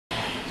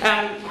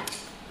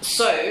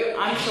So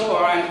I'm sure,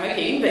 or I'm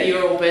hoping, that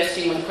you're all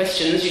bursting with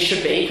questions. You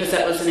should be, because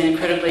that was an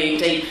incredibly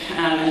deep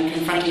and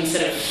confronting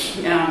set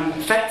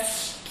of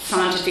facts,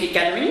 scientific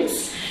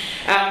gatherings.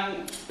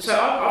 So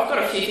I've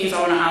got a few things I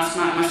want to ask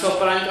Mark myself,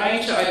 but I'm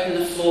going to open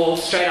the floor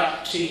straight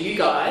up to you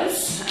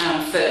guys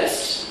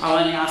first. I'll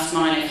only ask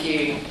mine if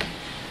you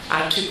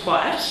are too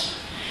quiet.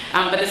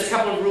 But there's a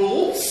couple of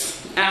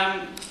rules.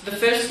 The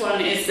first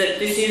one is that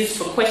this is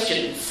for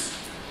questions.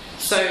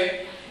 So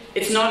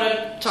it's not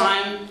a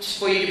time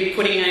for you to be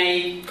putting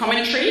a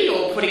commentary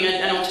or putting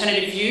an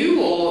alternative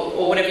view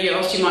or whatever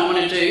else you might want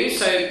to do.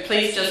 So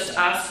please just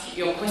ask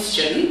your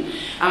question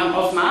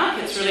of Mark.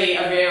 It's really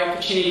a rare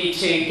opportunity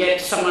to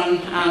get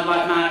someone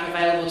like Mark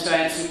available to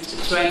answer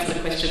the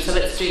question. So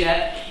let's do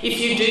that.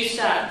 If you do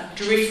start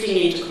drifting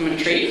into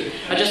commentary,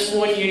 I just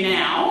warn you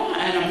now,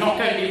 and I'm not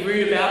going to be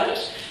rude about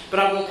it, but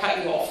I will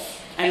cut you off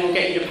and we'll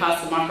get you to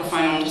pass the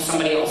microphone on to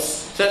somebody else.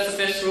 So that's the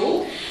first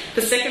rule.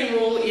 The second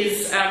rule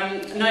is,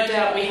 no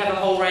doubt we have a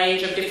whole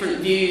range of different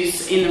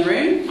views in the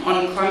room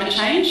on climate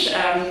change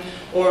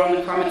or on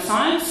the climate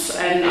science,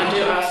 and I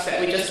do ask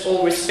that we just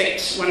all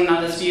respect one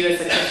another's view as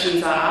the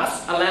questions are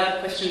asked, allow the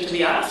question to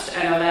be asked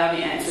and allow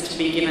the answer to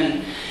be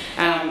given.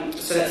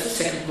 So that's the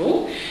second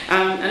rule.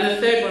 And the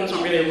third one's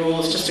not really a rule,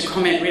 it's just a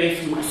comment really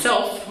from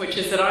myself, which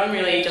is that I'm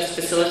really just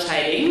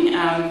facilitating.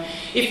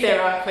 If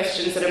there are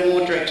questions that are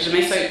more directed to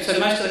me, so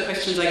most of the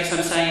questions I guess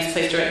I'm saying is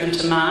please direct them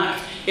to Mark.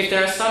 If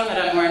there are some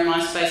that are more in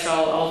my space,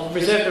 I'll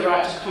reserve the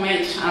right to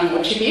comment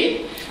or chip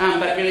in,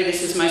 but really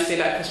this is mostly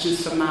about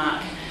questions for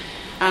Mark.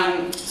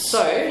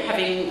 So,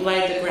 having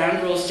laid the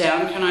ground rules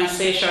down, can I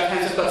see a show of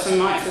hands? I've got some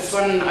mics. There's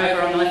one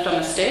over on the left on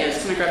the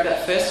stairs. Can I grab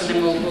that first, and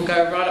then we'll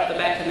go right up the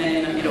back and then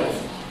in the middle.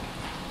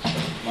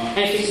 And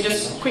if you can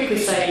just quickly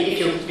say,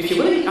 if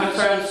you're willing, I'm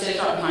sorry, on the stairs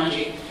right behind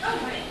you.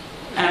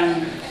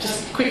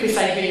 Just quickly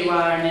say who you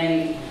are and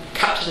then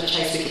cut to the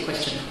chase with your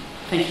question.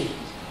 Thank you.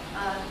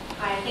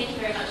 Hi, thank you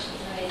very much for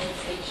the amazing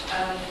speech.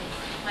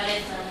 My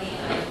name is Natalie.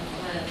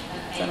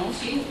 I'm an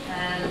student,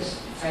 and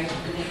sorry,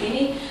 can you hear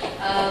me?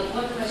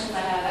 One of the questions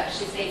I have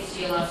actually speaks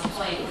to your last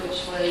point,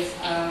 which was,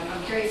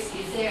 I'm curious,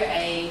 is there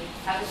a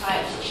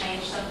appetite to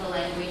change some of the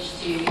language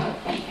to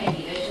indicate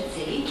the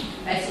urgency,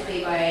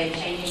 basically by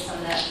changing some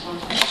of that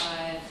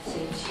 1.5 to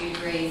 2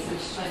 degrees,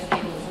 which most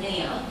people is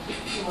linear,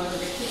 to more of a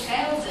Richter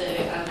scale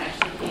to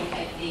actually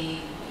communicate the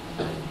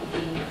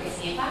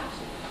increasing impact?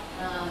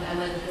 And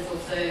whether there's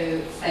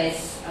also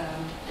space,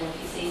 or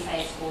if you see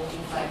space for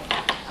things like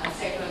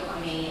circular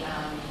economy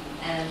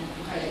and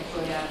project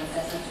drawdown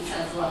assessments. It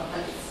sounds a lot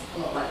like it's a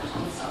lot like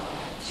Tom stuff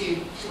to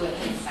work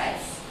in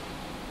space.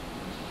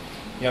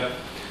 Yep.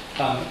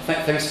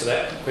 Thanks for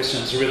that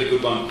question. It's a really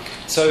good one.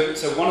 So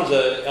one of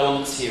the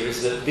elements here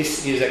is that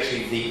this is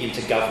actually the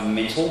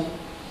Intergovernmental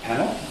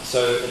Panel.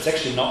 So it's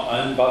actually not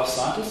owned by the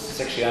scientists.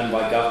 It's actually owned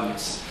by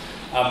governments.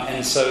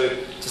 And so,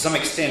 to some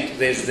extent,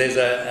 there's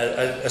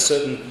a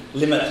certain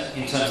limit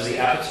in terms of the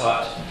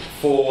appetite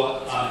for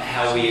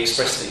how we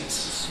express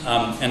things.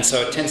 And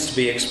so it tends to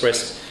be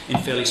expressed in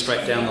fairly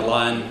straight down the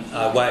line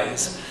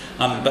ways.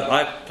 But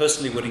I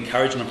personally would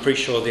encourage, and I'm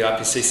pretty sure the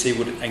IPCC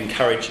would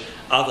encourage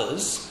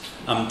others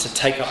to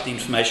take up the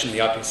information of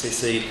the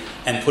IPCC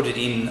and put it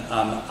in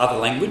other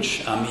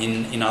language,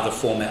 in other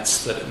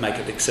formats that make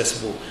it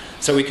accessible.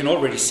 So we can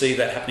already see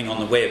that happening on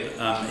the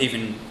web,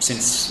 even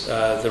since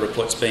the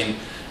report's been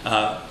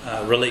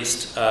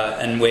released,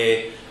 and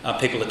where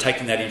people are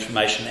taking that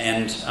information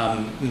and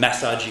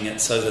massaging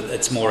it so that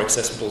it's more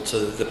accessible to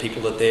the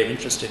people that they're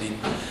interested in.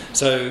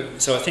 So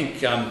I think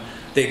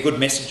they're good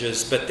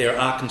messages, but there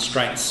are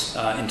constraints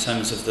in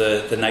terms of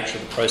the nature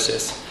of the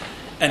process.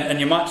 And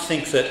you might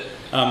think that,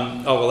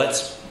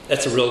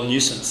 that's a real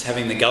nuisance,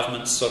 having the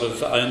governments sort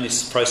of own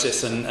this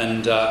process and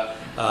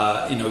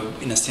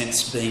in a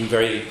sense being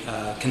very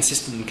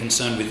consistent and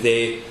concerned with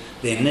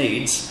their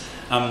needs.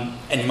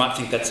 And you might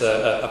think that's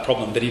a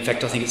problem, but in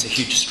fact I think it's a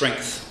huge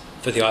strength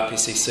for the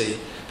IPCC,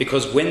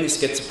 because when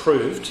this gets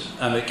approved,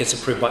 it gets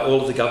approved by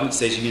all of the governments.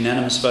 There's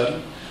unanimous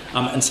voting,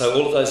 and so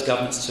all of those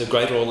governments to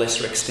greater or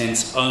lesser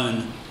extents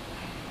own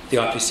the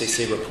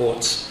IPCC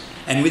reports.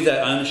 And with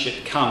that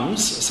ownership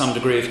comes some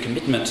degree of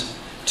commitment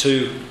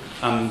to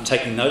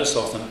taking notice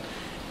of them.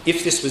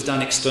 If this was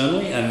done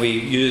externally and we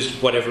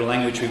used whatever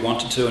language we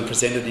wanted to and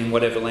presented in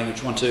whatever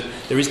language we want to,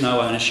 there is no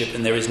ownership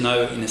and there is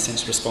no, in a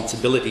sense,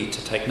 responsibility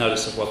to take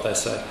notice of what they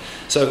say.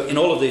 So in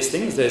all of these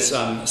things, there's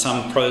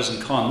some pros and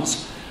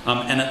cons.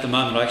 And at the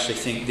moment, I actually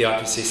think the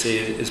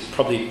IPCC is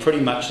probably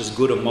pretty much as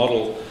good a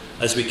model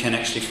as we can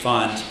actually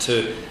find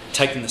to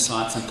taking the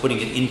science and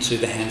putting it into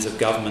the hands of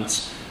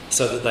governments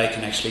so that they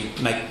can actually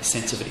make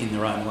sense of it in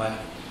their own way.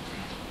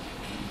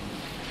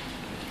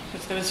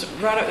 So it's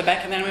right at the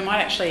back, and then we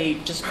might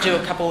actually just do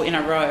a couple in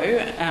a row,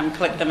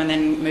 collect them and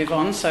then move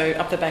on. So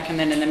up the back and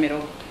then in the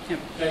middle. Yep.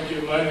 Thank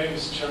you. My name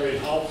is Terry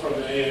Hull from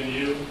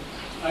ANU.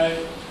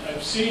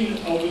 I've seen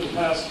over the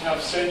past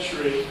half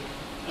century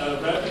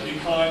rapid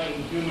decline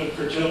in human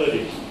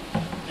fertility,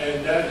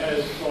 and that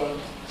has brought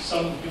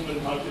some human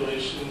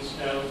populations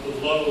down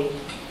below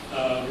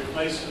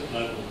replacement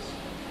levels.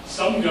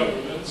 some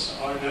governments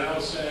are now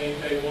saying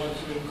they want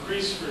to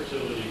increase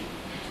fertility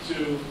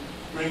to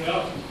bring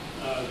up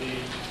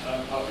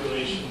the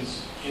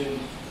populations in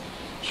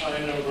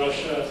China,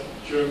 Russia,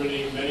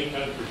 Germany, many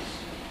countries.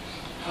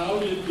 How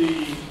did the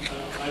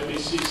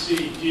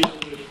IPCC deal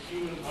with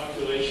human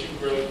population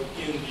growth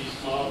in these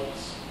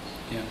models?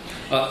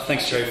 Yeah.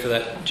 Thanks, Jerry, for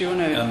that. Do you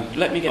want to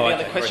let me get the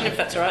other question, right. if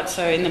that's all right?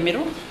 So in the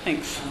middle,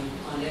 thanks.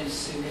 My name is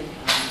Sue.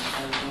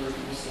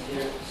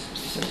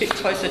 A bit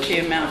closer to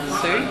your mouth,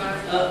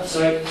 Sue.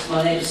 Sorry,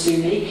 my name is Sue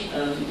Meek,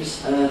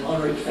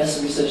 Honorary Professor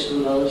of Research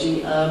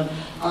Biology.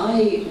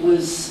 I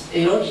was,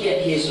 in order to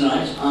get here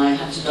tonight, I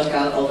had to duck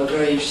out of a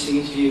very interesting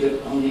interview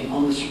that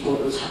on this report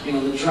that was happening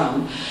on the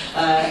drum.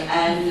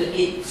 And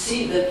it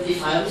seemed that,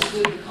 if I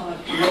understood the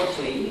comment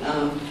correctly,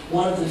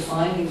 one of the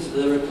findings of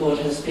the report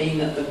has been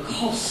that the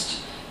cost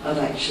of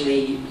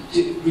actually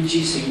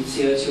reducing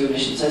CO2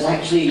 emissions has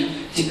actually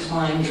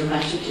declined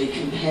dramatically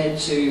compared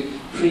to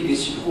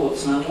previous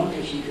reports. And I wonder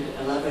if you could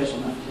elaborate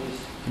on that,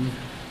 please.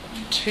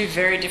 Two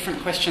very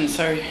different questions.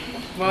 So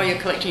while you're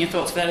collecting your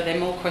thoughts about it, are there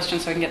more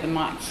questions so I can get the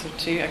mics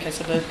to you? Okay,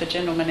 so the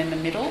gentleman in the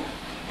middle,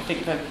 I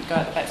think the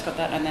guy at the back's got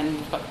that, and then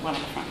we've got one at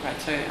the front. Great,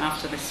 so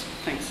after this,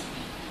 thanks.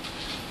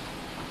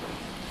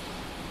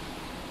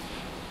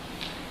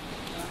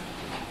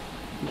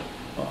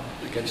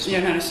 Okay, So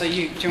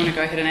you want to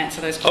go ahead and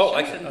answer those questions? Oh,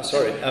 okay. Oh,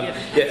 sorry.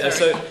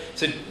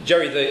 So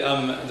Jerry,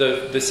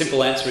 the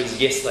simple answer is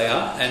yes, they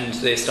are, and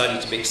they're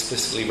starting to be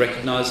explicitly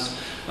recognised.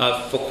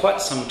 For quite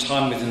some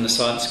time within the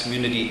science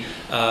community,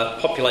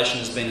 population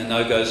has been a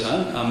no-go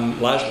zone,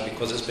 largely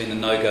because it's been a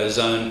no-go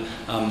zone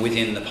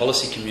within the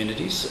policy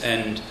communities,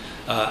 and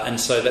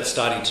so that's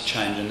starting to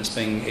change, and it's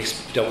being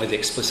dealt with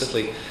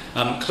explicitly.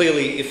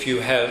 Clearly, if you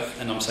have,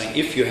 and I'm saying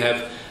if you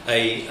have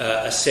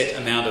a set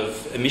amount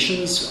of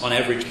emissions on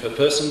average per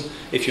person,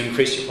 if you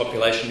increase your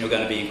population, you're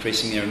going to be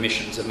increasing their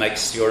emissions. It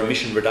makes your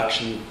emission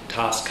reduction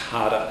task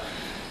harder.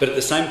 But at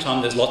the same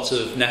time, there's lots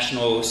of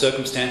national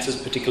circumstances,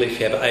 particularly if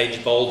you have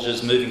age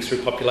bulges moving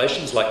through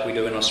populations like we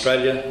do in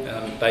Australia,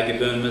 baby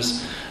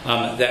boomers,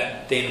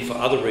 that then for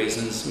other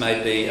reasons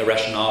may be a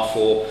rationale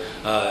for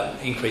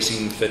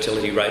increasing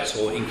fertility rates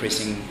or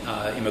increasing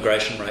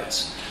immigration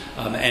rates.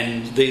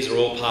 And these are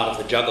all part of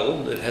the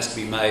juggle that has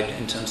to be made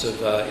in terms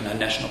of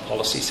national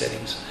policy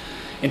settings.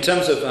 In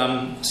terms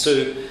of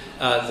Sue,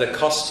 the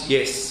cost,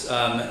 yes,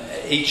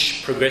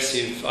 each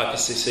progressive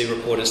IPCC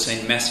report has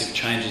seen massive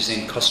changes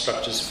in cost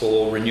structures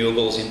for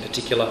renewables in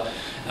particular,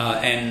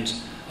 and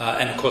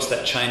of course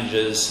that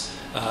changes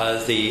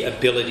the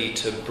ability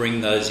to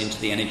bring those into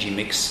the energy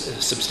mix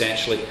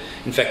substantially.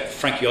 In fact,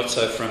 Frank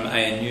Iozzo from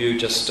ANU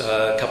just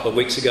a couple of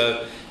weeks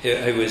ago, who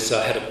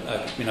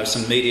had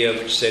some media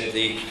which said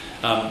the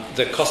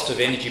cost of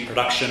energy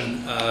production,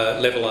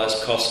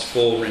 levelised cost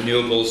for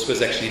renewables,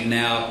 was actually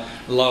now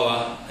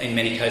lower in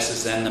many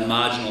cases than the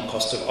marginal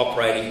cost of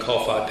operating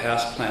coal-fired power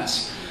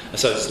plants.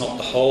 So it's not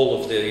the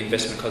whole of the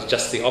investment cost,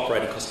 just the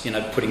operating cost,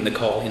 putting the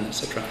coal in,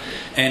 etc.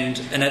 And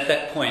at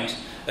that point,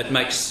 it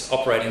makes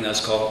operating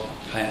those coal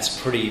plants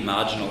pretty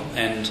marginal.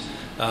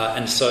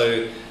 And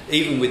so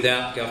even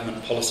without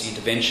government policy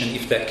intervention,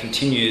 if that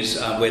continues,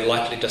 we're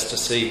likely just to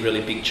see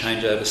really big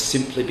changeovers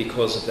simply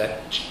because of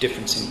that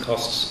difference in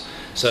costs.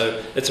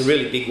 So it's a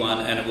really big one,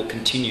 and it will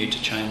continue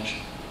to change.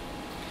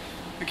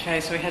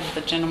 Okay, so we had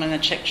the gentleman in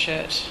the check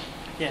shirt.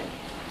 Yeah.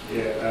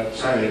 Yeah,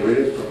 Tony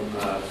Reid from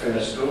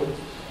Fenistal.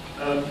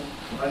 I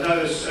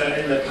notice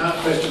in the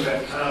question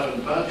about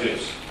carbon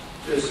budgets,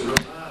 there's a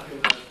remark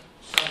in the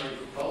summary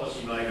for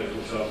policymakers,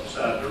 which I've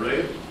started to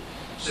read.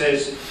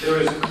 Says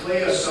there is a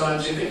clear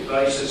scientific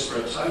basis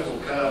for a total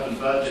carbon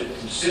budget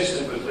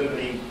consistent with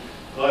limiting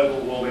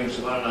global warming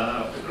to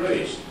 1.5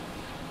 degrees.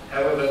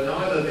 However,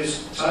 neither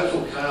this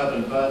total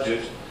carbon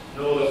budget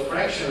nor the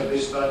fraction of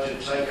this budget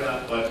taken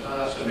up by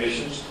past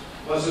emissions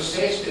was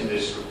assessed in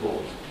this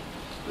report.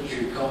 Could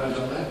you comment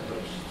on that,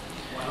 please?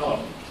 Why not?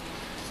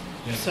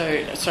 Yeah.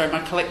 So, sorry,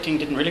 my collecting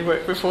didn't really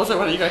work before, so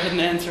why don't you go ahead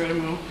and answer it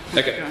and we'll...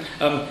 Okay.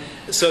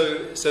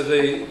 So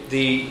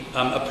the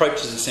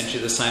approach is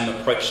essentially the same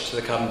approach to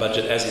the carbon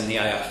budget as in the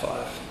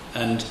AR5.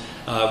 And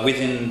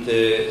within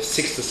the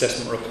 6th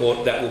assessment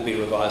report, that will be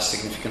revised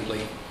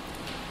significantly.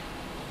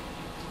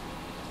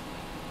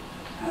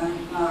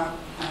 Mark,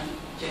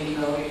 Jenny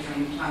Goldie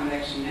from Climate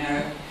Action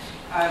Now.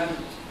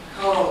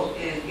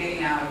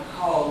 Getting out of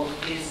coal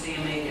is the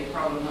immediate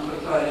problem that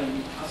we've got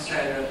in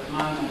Australia at the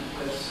moment,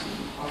 with some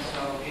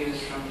hostile views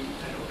from the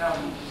federal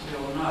government, as we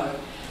all know.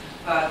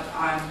 But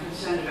I'm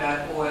concerned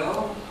about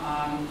oil.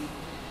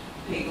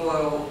 Peak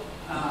oil,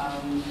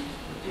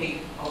 the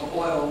peak of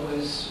oil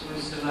was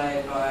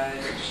delayed by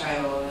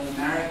shale oil in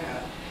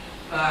America.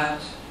 But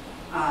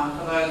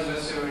for those of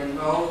us who are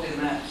involved in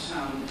that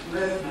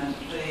movement,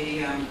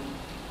 the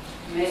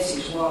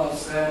message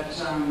was that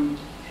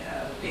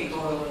peak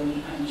oil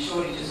and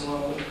shortages of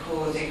oil would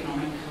cause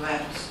economic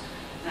collapse.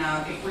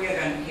 Now, if we are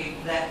going to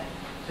keep that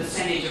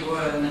percentage of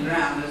oil in the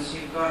ground as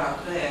you've got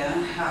up there,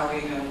 how are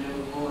we going to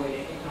avoid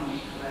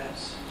economic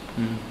collapse?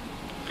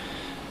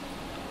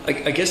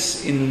 I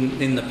guess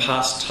in the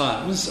past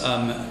times,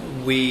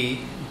 we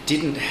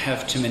didn't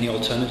have too many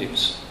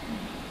alternatives.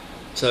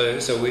 So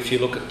if you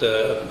look at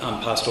the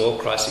past oil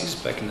crises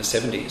back in the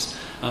 70s,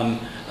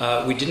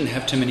 we didn't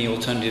have too many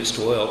alternatives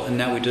to oil, and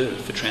now we do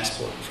for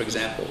transport, for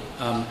example.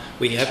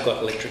 We have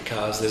got electric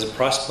cars. There's a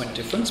price point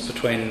difference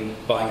between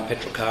buying a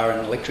petrol car and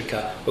an electric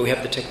car, but we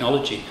have the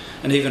technology.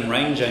 And even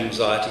range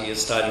anxiety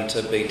is starting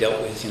to be dealt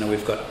with.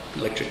 We've got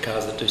electric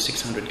cars that do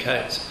 600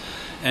 k's.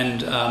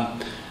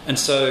 And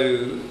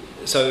so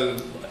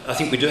I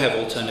think we do have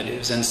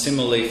alternatives, and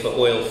similarly for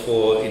oil,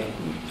 for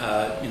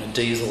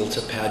diesel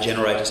to power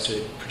generators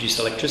to produce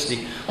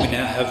electricity, we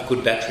now have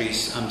good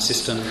batteries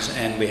systems,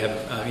 and we have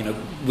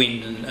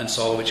wind and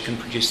solar which can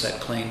produce that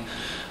clean.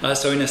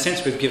 So in a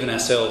sense, we've given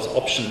ourselves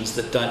options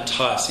that don't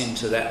tie us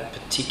into that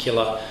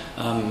particular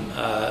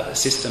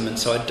system, and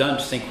so I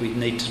don't think we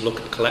need to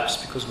look at collapse,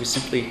 because we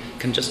simply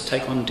can just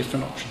take on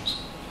different options.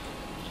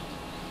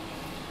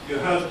 You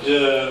had,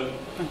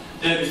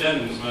 David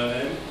Evans, my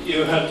name,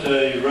 you had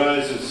a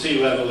rise of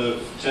sea level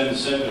of 10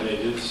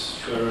 centimetres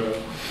for a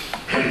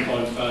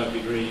 1.5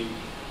 degree.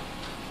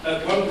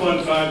 At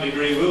 1.5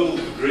 degree, will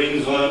the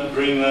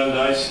Greenland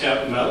ice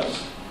cap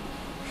melt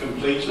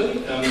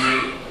completely?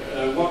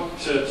 And what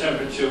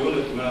temperature will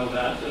it melt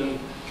at? And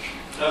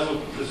that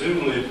will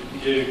presumably be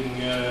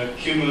giving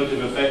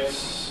cumulative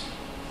effects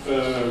for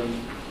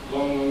a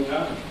long, long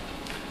time.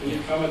 Can you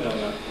comment on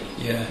that?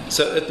 Yeah.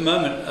 So at the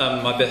moment,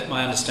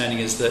 my understanding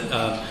is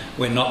that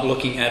we're not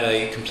looking at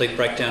a complete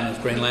breakdown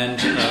of Greenland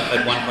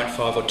at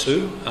 1.5 or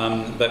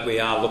 2, but we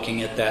are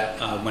looking at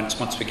that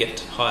once we get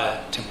higher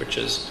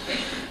temperatures.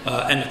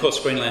 And of course,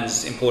 Greenland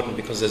is important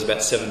because there's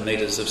about 7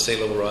 metres of sea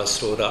level rise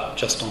stored up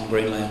just on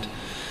Greenland.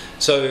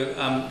 So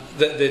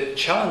the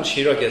challenge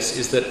here, I guess,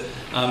 is that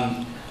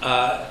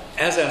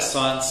as our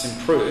science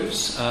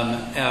improves,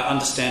 our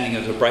understanding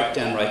of the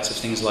breakdown rates of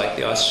things like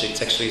the ice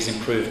sheets actually has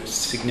improved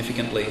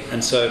significantly.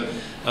 And so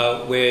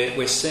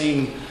we're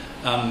seeing,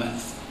 and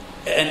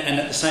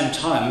at the same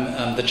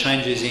time, the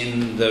changes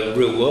in the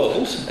real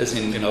world, as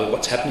in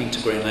what's happening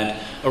to Greenland,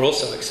 are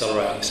also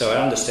accelerating. So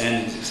our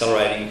understanding is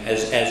accelerating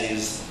as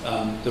is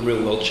the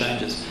real world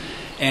changes.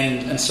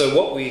 And so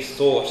what we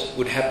thought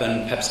would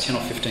happen perhaps 10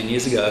 or 15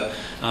 years ago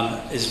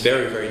is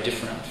very, very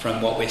different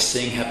from what we're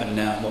seeing happen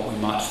now and what we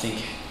might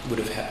think would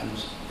have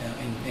happened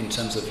in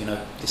terms of,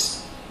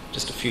 this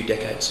just a few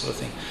decades sort of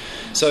thing.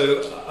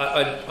 So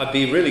I'd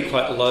be really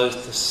quite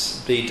loath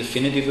to be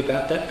definitive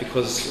about that,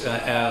 because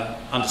our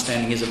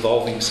understanding is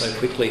evolving so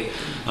quickly,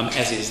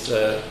 as is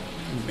the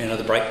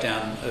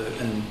breakdown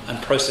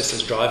and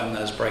processes driving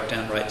those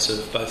breakdown rates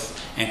of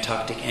both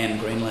Antarctic and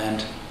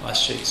Greenland ice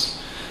sheets.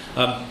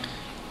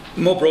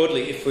 More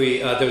broadly,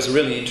 there was a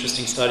really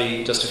interesting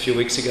study just a few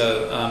weeks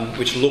ago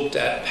which looked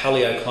at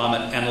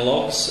paleoclimate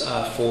analogues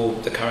for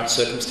the current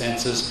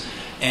circumstances,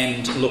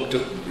 and looked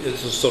at a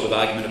sort of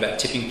argument about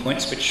tipping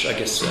points, which I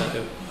guess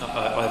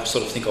I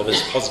sort of think of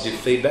as positive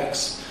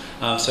feedbacks.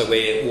 So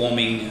where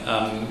warming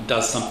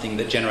does something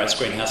that generates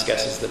greenhouse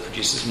gases that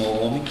produces more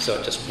warming, so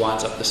it just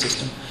winds up the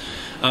system.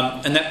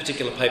 And that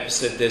particular paper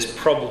said there's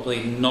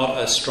probably not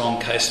a strong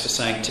case for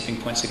saying tipping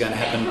points are going to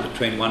happen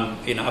between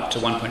up to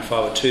 1.5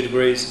 or 2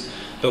 degrees,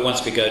 but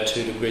once we go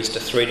 2 degrees to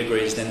 3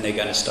 degrees, then they're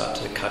going to start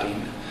to cut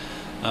in.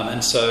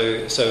 And so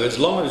as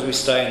long as we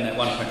stay in that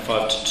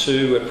 1.5 to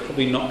 2, we're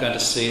probably not going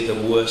to see the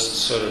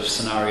worst sort of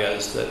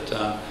scenarios that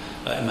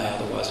may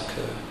otherwise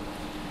occur.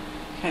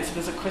 Okay, so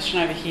there's a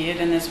question over here,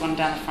 then there's one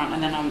down the front,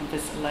 and then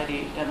there's a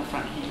lady down the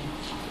front here.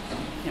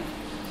 Yep.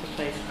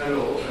 Please.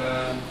 Hello,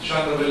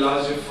 Chandra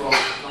Velazio from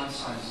Plant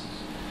Sciences.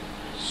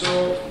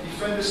 So,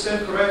 if I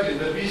understand correctly,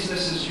 the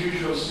business as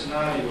usual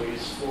scenario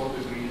is 4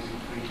 degrees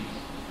increase.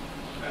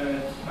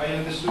 And I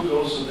understood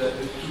also that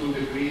the 2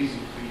 degrees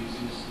increase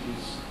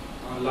is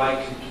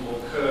unlikely to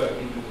occur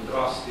given the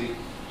drastic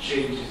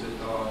changes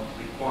that are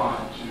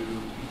required to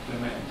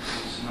implement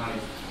this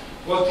scenario.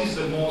 What is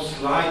the most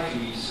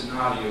likely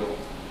scenario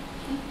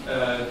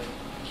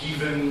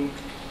given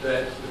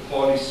that the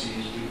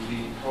policies will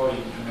be probably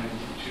implemented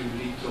too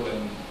little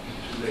and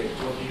too late?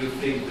 What do you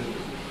think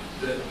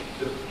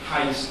the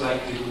highest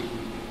likelihood would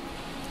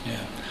be?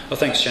 Yeah. Well,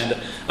 thanks, Chanda.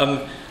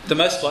 The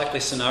most likely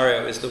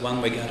scenario is the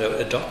one we're going to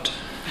adopt.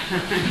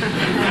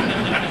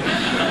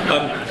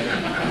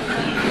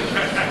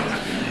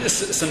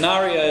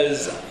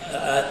 Scenarios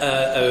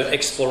are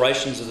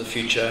explorations of the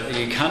future.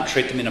 You can't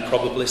treat them in a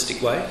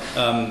probabilistic way.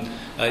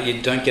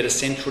 You don't get a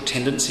central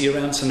tendency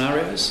around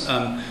scenarios.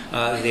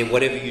 They're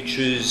whatever you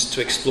choose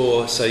to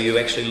explore, so you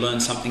actually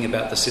learn something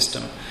about the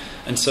system.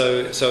 And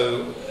so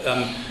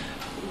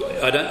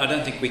I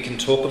don't think we can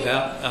talk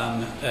about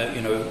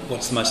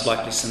what's the most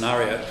likely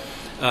scenario,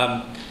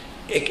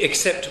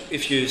 except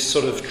if you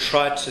sort of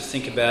try to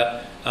think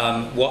about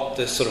what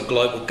the sort of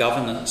global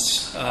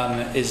governance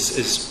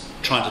is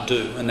trying to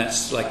do, and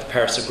that's like the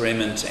Paris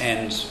Agreement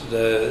and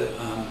the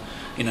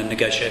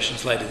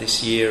negotiations later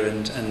this year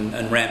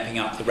and ramping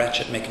up the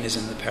ratchet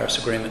mechanism of the Paris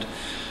Agreement.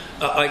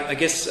 I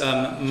guess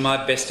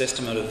my best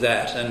estimate of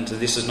that, and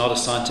this is not a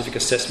scientific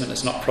assessment,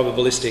 it's not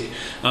probabilistic,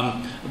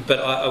 but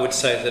I would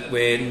say that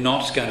we're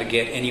not going to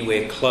get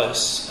anywhere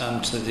close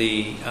to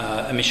the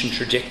emission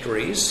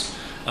trajectories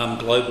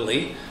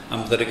globally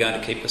that are going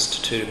to keep us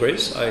to 2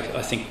 degrees.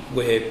 I think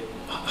we're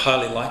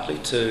highly likely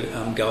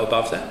to go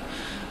above that.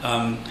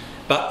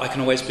 But I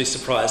can always be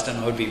surprised, and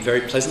I would be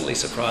very pleasantly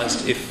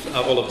surprised if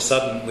all of a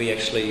sudden we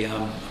actually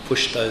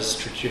push those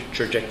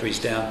trajectories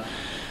down.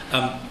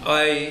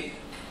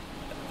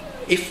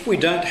 If we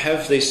don't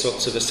have these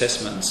sorts of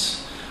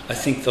assessments, I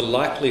think the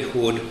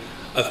likelihood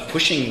of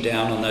pushing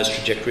down on those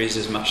trajectories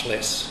is much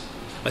less.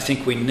 I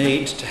think we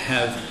need to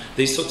have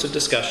these sorts of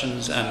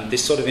discussions and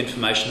this sort of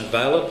information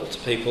available to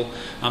people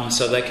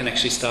so they can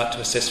actually start to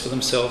assess for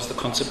themselves the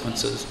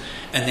consequences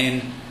and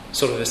then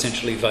sort of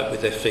essentially vote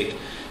with their feet.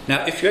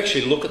 Now, if you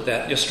actually look at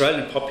that, the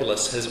Australian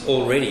populace has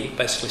already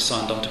basically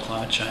signed on to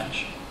climate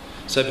change.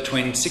 So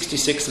between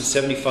 66 and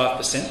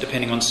 75%,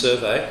 depending on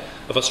survey,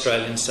 of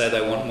Australians say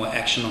they want more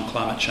action on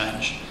climate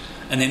change.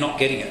 And they're not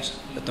getting it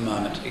at the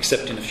moment,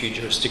 except in a few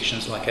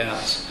jurisdictions like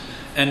ours.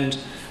 And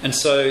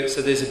so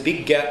there's a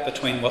big gap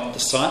between what the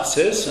science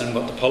says and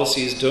what the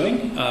policy is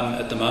doing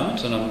at the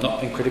moment. And I'm not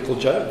being critical,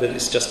 Joe, but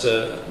it's just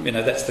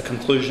that's the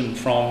conclusion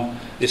from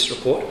this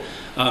report.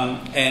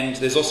 And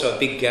there's also a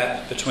big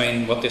gap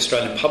between what the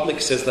Australian public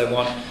says they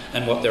want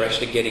and what they're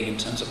actually getting in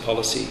terms of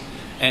policy.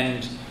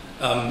 And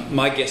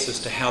my guess as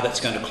to how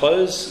that's going to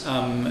close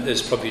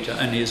is probably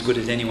only as good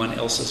as anyone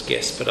else's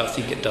guess, but I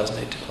think it down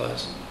need to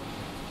close.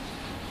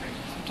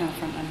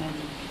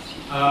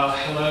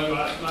 Hello,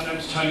 my name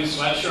is Tony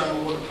Slatcher. I'm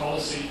a water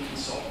policy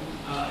consultant.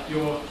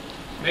 Your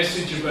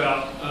message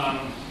about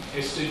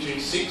SDG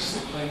 6,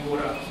 the Clean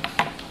Water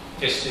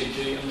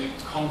SDG, and the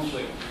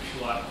conflict, if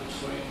you like,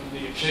 between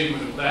the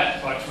achievement of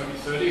that by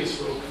 2030,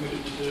 as we're all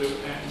committed to do,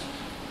 and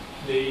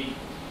the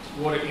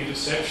water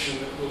interception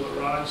that will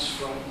arise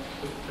from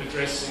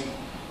addressing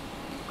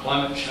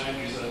climate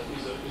change is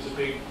a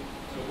big,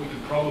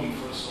 wicked problem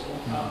for us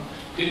all.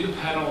 Did the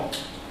panel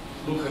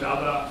look at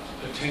other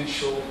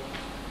potential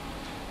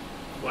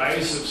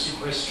ways of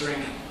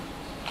sequestering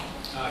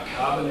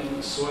carbon in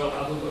the soil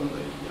other than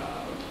the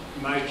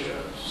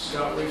major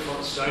scale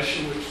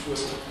reforestation, which will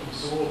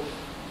absorb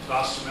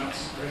vast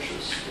amounts of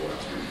precious water?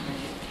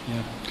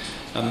 Yeah.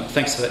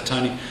 Thanks for that,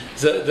 Tony.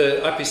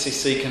 The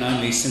IPCC can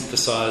only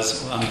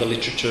synthesise the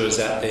literature that's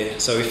out there.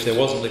 So if there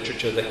wasn't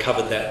literature that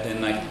covered that,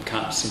 then they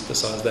can't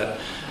synthesise that.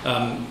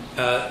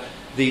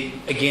 The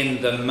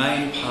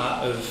main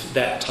part of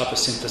that type of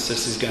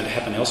synthesis is going to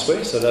happen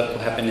elsewhere. So that will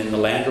happen in the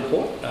land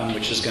report,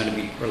 which is going to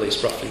be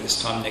released roughly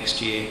this time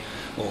next year,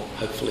 or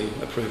hopefully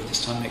approved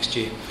this time next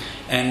year.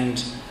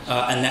 And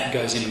that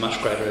goes into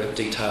much greater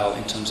detail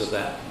in terms of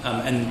that.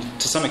 And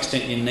to some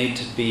extent, you need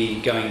to be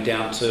going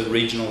down to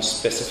regional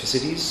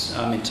specificities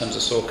in terms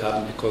of soil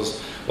carbon, because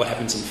what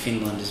happens in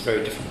Finland is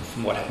very different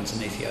from what happens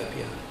in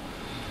Ethiopia.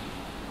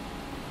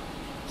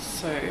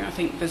 So I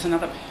think there's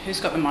another.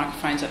 Who's got the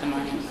microphones at the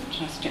moment?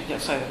 Yeah,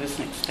 so this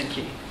next. Thank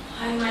you.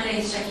 Hi, my name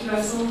is Jackie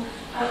Russell.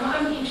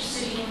 I'm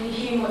interested in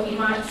hearing what you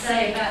might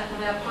say about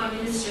what our Prime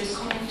Minister has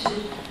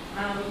commented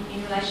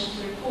in relation to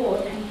the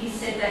report, and he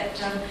said that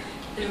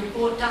the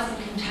report doesn't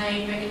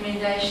contain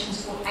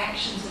recommendations for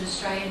actions that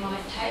Australia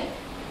might take.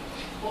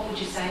 What would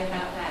you say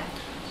about that?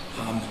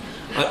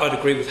 I'd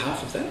agree with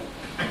half of that.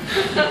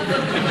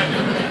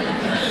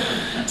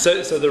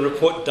 So the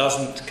report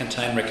doesn't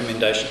contain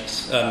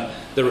recommendations.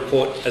 The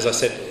report, as I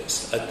said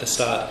at the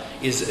start,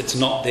 it's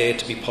not there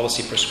to be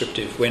policy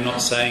prescriptive. We're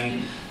not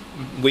saying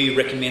we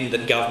recommend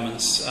that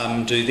governments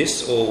do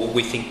this, or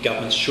we think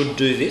governments should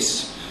do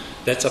this.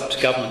 That's up to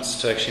governments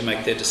to actually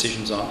make their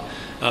decisions on.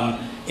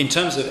 In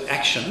terms of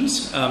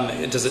actions,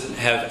 does it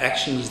have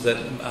actions that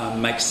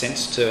make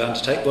sense to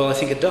undertake? Well, I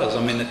think it does.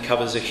 I mean, it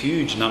covers a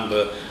huge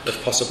number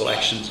of possible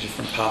actions,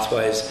 different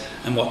pathways,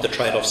 and what the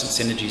trade-offs and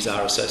synergies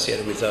are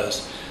associated with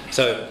those.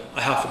 So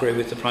I half agree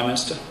with the Prime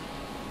Minister.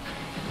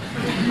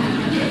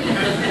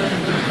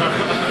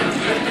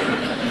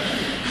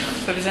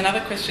 So there's another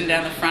question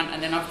down the front,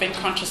 and then I've been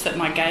conscious that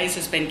my gaze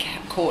has been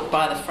caught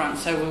by the front,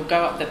 so we'll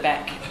go up the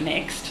back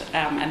next,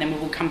 and then we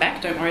will come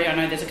back. Don't worry, I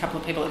know there's a couple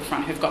of people at the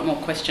front who've got more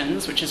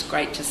questions, which is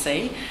great to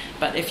see.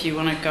 But if you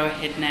want to go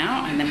ahead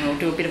now, and then we'll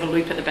do a bit of a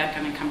loop at the back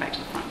and then come back to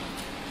the front.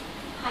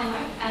 Hi,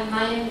 Mark.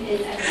 My name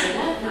is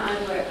Evelina, and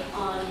I work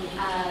on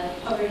a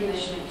poverty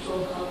measurement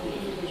tool called the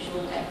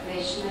Individual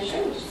Deprivation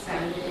Measure, which is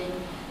founded in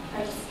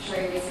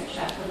participatory research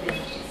about the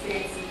lived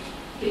experience of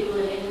people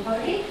living in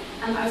poverty.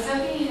 I was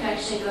hoping you could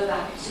actually go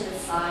back to the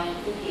slide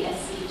with the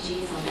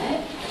SDGs on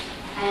it,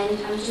 and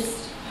I'm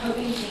just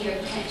hoping to hear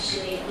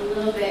potentially a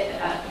little bit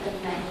about the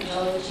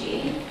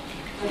methodology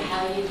for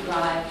how you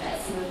arrive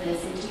at some of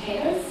those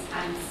indicators.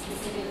 I'm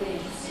specifically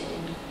interested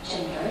in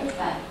gender,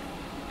 but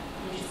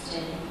I'm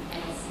interested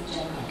in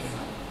general.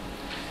 Okay.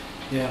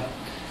 Yeah.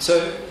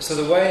 So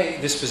the way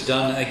this was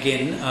done,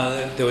 again,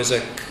 there was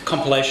a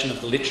compilation of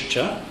the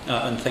literature,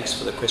 and thanks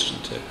for the question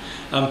too.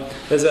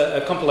 There's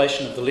a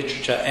compilation of the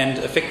literature, and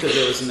effectively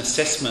there was an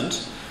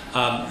assessment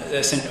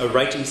a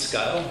rating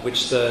scale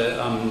which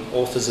the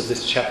authors of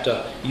this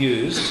chapter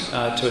used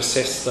to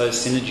assess those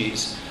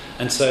synergies.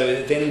 And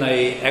so then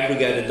they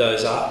aggregated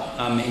those up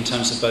in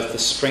terms of both the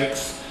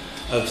strength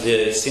of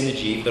the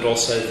synergy but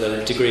also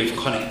the degree of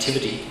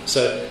connectivity.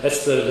 So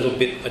that's the little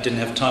bit I didn't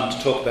have time to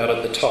talk about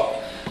at the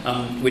top,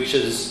 which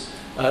is,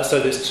 so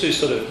there's two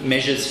sort of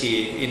measures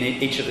here in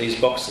each of these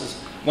boxes.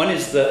 One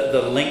is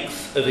the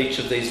length of each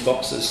of these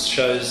boxes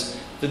shows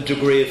the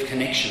degree of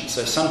connection.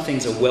 So some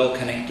things are well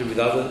connected with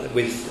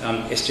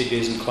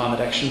SDGs and climate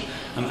action,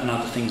 and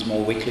other things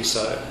more weakly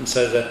so. And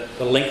so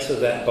the length of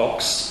that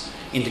box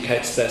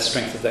indicates the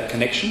strength of that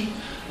connection,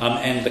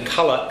 and the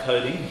colour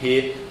coding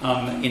here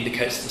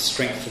indicates the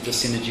strength of the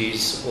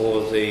synergies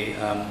or the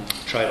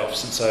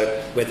trade-offs, and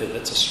so whether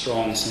that's a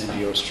strong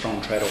synergy or a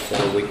strong trade-off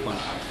or a weak one.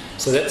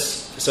 So it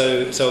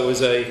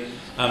was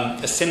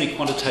a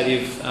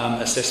semi-quantitative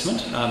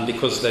assessment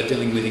because they're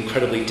dealing with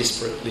incredibly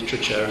disparate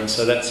literature, and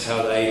so that's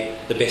how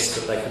the best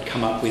that they could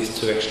come up with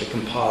to actually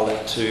compile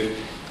it to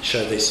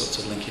show these sorts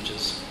of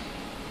linkages.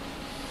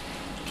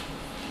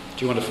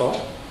 Do you want to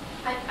follow?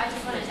 I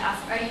just wanted to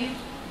ask, are you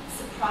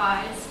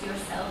surprised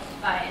yourself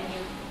by any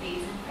of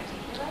these in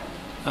particular?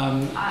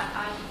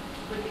 I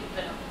would be,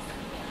 but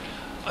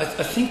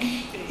I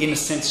think, in a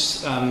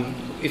sense,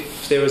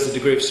 if there was a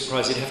degree of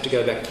surprise, you'd have to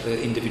go back to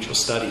the individual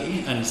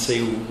study and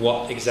see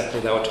what exactly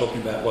they were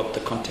talking about, what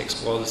the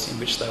context was in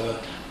which they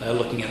were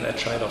looking at that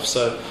trade-off.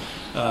 So,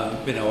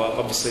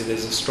 obviously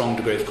there's a strong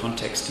degree of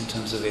context in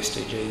terms of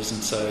SDGs,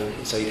 and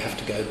so you'd have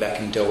to go back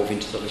and delve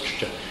into the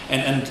literature.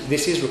 And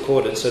this is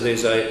recorded, so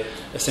there's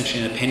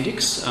essentially an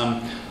appendix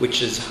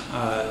which is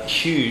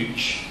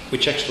huge,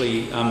 which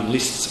actually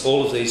lists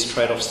all of these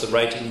trade-offs, the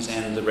ratings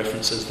and the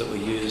references that were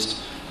used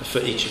for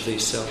each of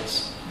these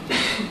cells.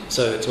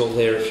 So it's all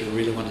there if you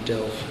really want to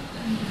delve.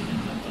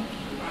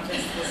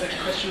 There's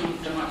a question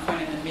with the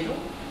microphone in the middle,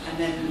 and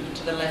then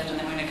to the left, and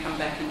then we're going to come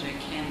back and do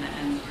Ken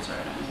and... Sorry,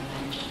 I don't know the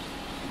name.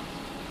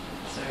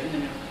 So in the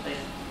middle, please.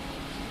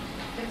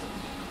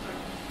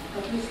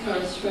 Ms.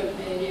 Curtis from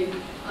ANU.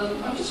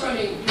 I'm just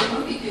wondering,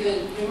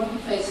 we might be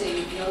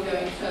facing the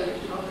ongoing failure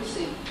of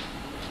democracy.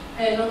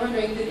 And I'm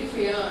wondering that if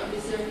we are,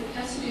 is there a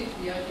capacity for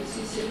the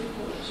IPCC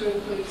report to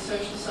include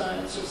social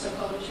science or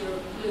psychology or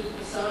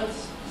political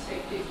science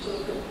perspective to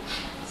look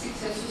at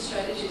successful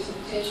strategies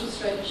and potential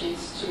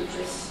strategies to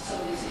address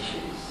some of these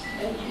issues?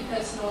 And if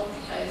that's not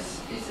the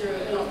case, is there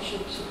an option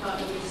to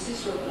partner with the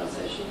sister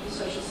organisation, the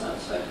social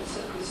science focus,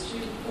 that was two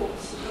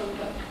reports that talk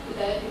about the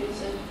bad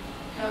news and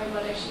how we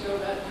might actually go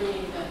about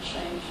bringing that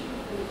change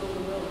in the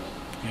global world?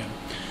 Yeah.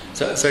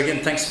 So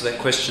again, thanks for that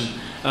question.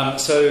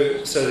 So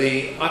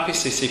the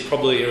IPCC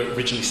probably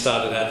originally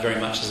started out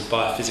very much as a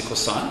biophysical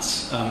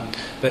science,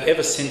 but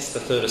ever since the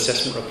third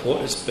assessment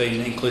report, it's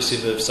been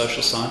inclusive of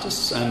social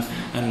scientists.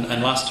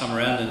 And last time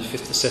around, in the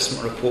fifth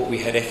assessment report, we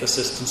had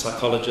ethicists and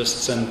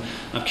psychologists and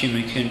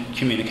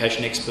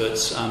communication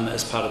experts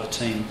as part of the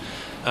team.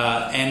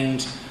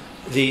 And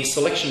the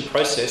selection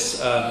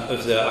process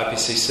of the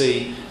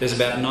IPCC, there's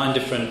about 9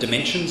 different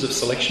dimensions of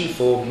selection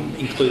for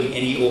including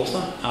any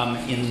author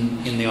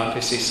in the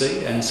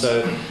IPCC, and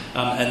so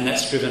and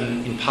that's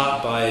driven in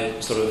part by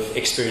sort of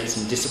experience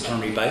and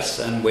disciplinary base,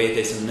 and where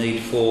there's a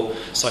need for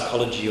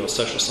psychology or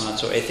social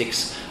science or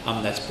ethics,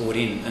 that's brought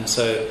in, and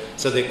so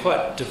they're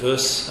quite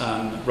diverse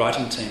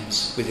writing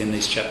teams within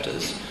these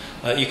chapters.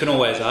 You can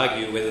always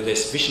argue whether they're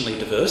sufficiently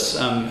diverse,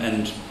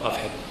 and I've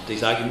had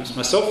these arguments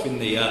myself in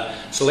the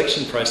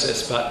selection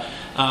process, but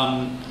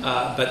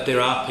there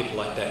are people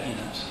like that in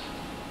it.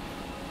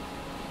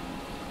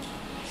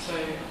 So,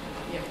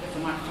 with the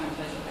microphone,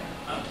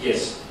 please.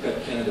 Yes,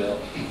 Canada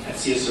at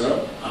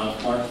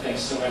CSR. Mark,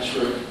 thanks so much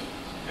for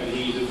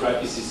everything you do for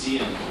IPCC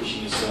and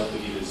pushing yourself to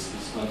give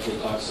this wonderful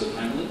talk so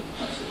timely.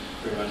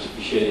 Very much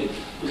appreciated.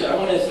 Look, I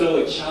want to throw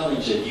a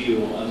challenge at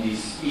you on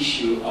this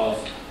issue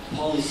of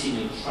policy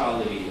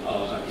neutrality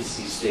of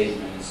IPCC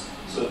statements.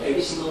 So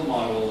every single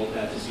model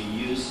that has been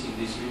used in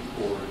this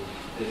report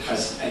that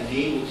has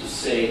enabled to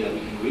say that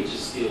we can reach a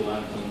scale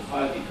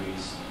 1.5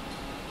 degrees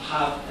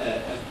have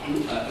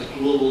a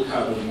global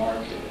carbon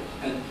market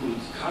and put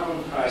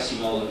carbon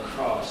pricing all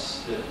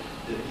across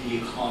the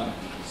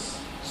economies.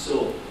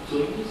 So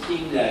don't you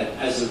think that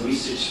as a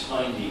research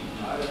finding,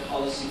 not a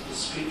policy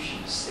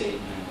prescription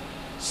statement,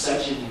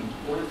 such an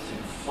important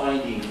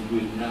finding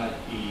would not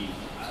be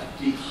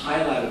a big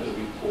highlight of the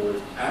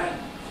report and,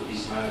 for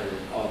this matter,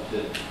 of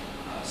the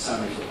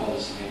summary for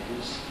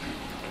policymakers?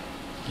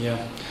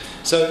 Yeah.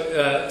 So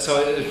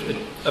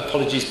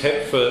apologies,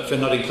 Pep, for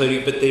not including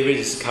it, but there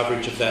is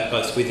coverage of that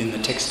both within the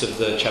text of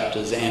the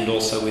chapters and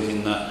also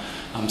within the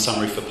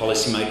summary for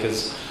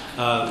policymakers.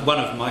 One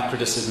of my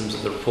criticisms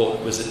of the report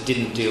was it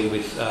didn't deal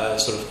with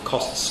sort of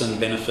costs and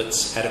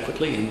benefits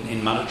adequately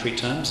in monetary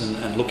terms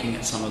and looking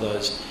at some of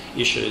those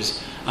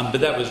issues.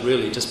 But that was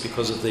really just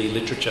because of the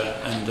literature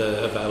and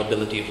the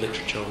availability of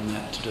literature on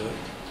that to do it.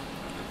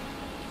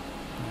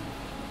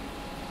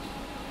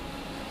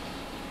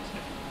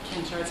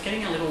 I'm sorry, it's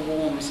getting a little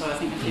warm, so I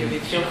think a few of you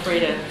feel free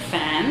to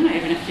fan,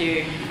 even if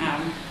you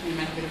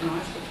make a bit of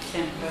noise. But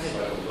Ken, go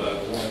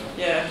ahead.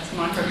 Yeah, it's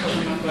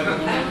microcosm of global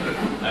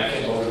warming.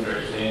 Ken Baldwin,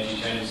 Director of the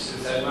Energy Changes.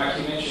 So, Mark,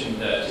 you mentioned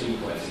tipping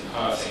points in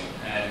passing,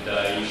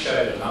 and you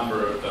showed a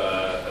number of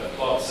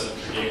plots of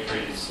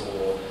trajectories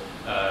for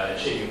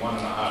achieving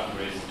 1.5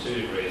 degrees and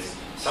 2 degrees,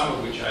 some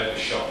of which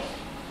overshot.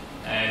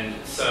 And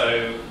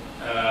so,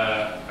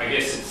 I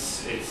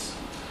guess it's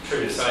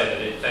true to say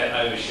that if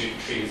that overshoot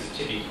triggers a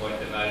tipping point,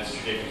 then those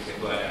trajectories get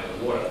blown out of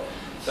the water.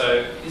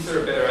 So is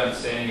there a better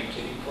understanding of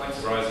tipping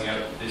points arising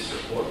out of this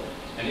report?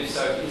 And if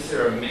so, is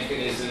there a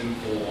mechanism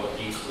for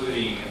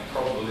including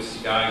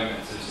probabilistic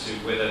arguments as to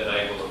whether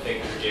they will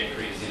affect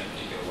trajectories in a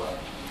particular way?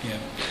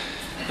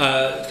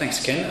 Yeah. Thanks,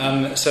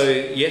 Ken. So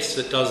yes,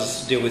 it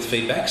does deal with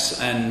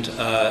feedbacks, and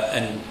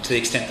to the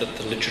extent that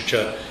the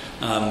literature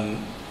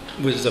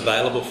was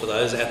available for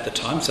those at the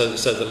time. So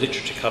the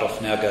literature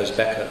cutoff now goes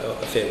back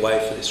a fair way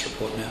for this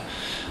report now.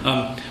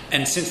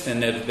 And since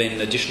then there have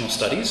been additional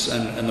studies,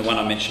 and the one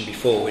I mentioned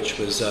before, which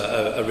was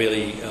a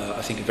really,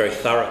 I think, a very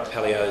thorough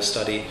paleo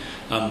study,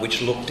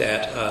 which looked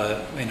at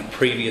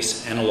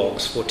previous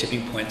analogues for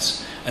tipping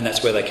points, and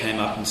that's where they came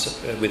up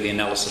with the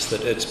analysis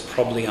that it's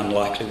probably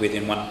unlikely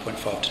within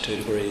 1.5 to 2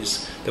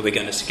 degrees that we're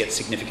going to get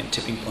significant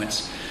tipping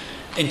points.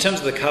 In terms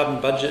of the carbon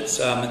budgets,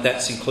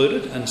 that's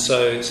included, and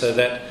so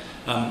that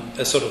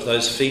sort of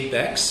those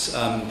feedbacks,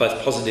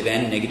 both positive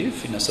and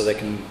negative, so they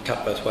can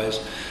cut both ways,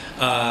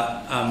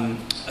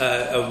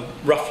 are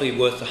roughly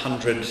worth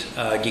 100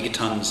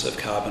 gigatons of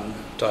carbon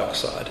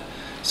dioxide.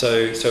 So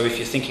if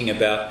you're thinking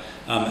about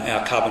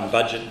our carbon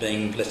budget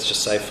being, let's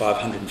just say,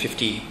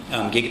 550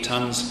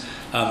 gigatons,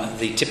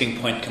 the tipping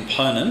point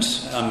component,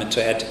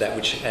 to add to that,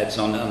 which adds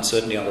on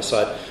uncertainty on the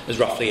side, is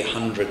roughly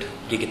 100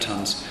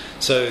 gigatons.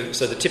 So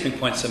the tipping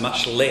points are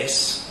much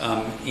less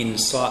in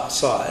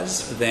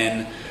size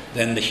than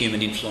the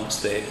human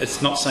influence there.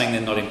 It's not saying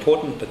they're not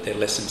important, but they're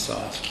less in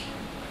size.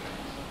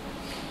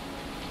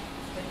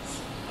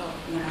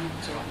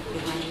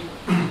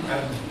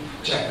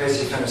 Jack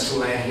Bezzi, Feminist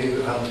School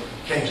ANU.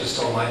 Ken just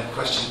stole my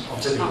question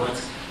on tipping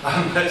points.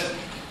 In fact,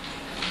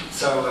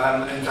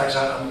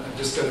 I'm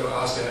just going to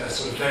ask a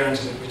sort of variant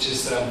of it, which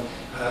is a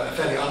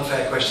fairly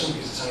unfair question,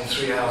 because it's only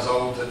 3 hours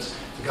old, that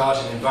the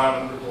Guardian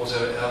Environment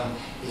reporter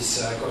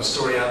has got a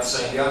story out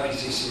saying the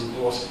IPCC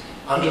report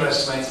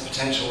underestimates the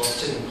potential of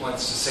tipping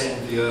points to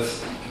send the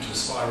Earth into a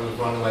spiral of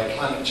runaway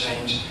climate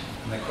change.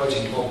 And they're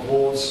quoting Bob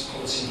Ward's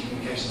Policy and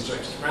Communications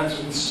Director at the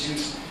Grantham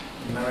Institute,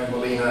 and Mario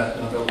Molina,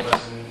 Nobel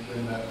Prize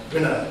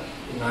winner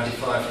in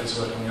 '95 for his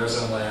work on the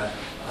ozone layer,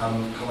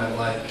 comment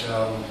like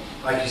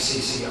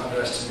IPCC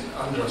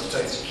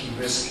underestates the key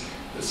risk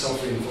that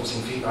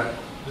self-reinforcing feedback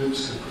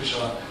loops could push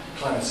our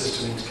climate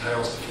system into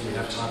chaos before we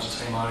have time to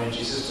tame our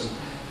energy system,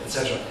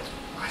 etc.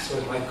 I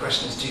suppose my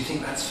question is, do you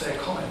think that's fair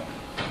comment?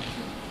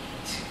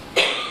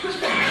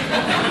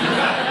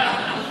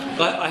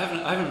 I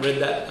haven't read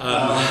that.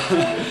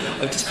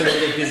 I've just been a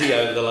little busy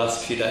over the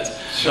last few days.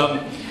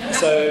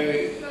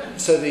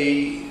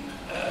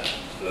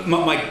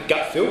 My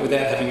gut feel,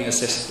 without having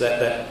assessed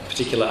that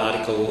particular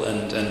article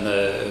and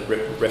the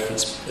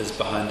references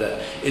behind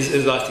that,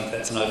 is I think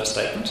that's an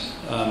overstatement.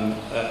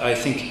 I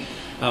think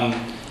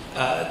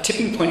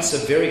tipping points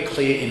are very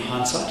clear in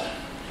hindsight.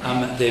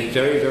 They're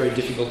very, very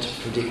difficult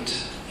to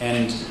predict,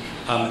 and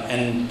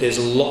there's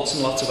lots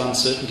and lots of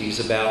uncertainties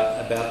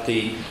about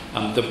the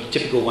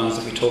typical ones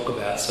that we talk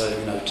about. So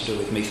to do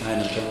with methane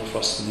and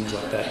permafrost and things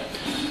like that.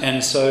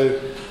 And so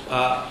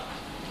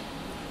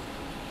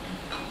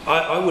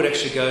I would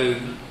actually go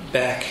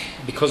back,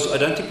 because I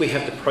don't think we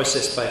have the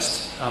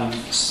process-based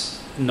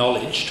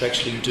knowledge to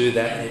actually do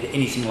that at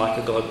anything like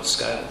a global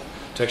scale,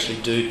 to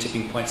actually do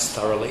tipping points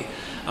thoroughly.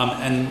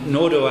 And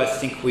nor do I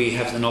think we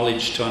have the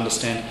knowledge to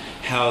understand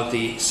how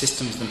the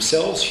systems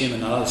themselves,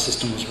 human and other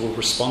systems, will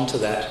respond to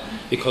that,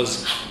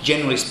 because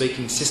generally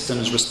speaking,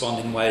 systems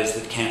respond in ways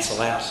that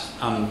cancel out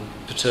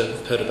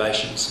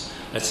perturbations.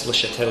 That's Le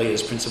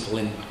Chatelier's principle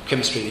in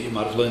chemistry that you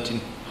might have learnt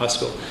in high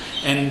school.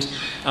 And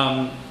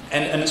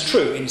it's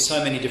true in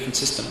so many different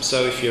systems.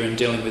 So if you're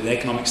dealing with an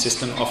economic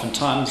system,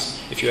 oftentimes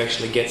if you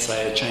actually get,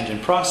 say, a change in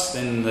price,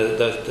 then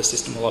the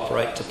system will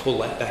operate to pull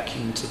that back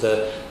into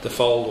the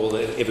fold, or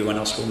everyone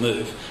else will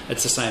move.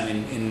 It's the same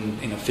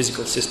in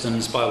physical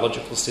systems,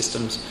 biological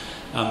systems.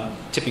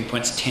 Tipping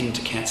points tend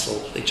to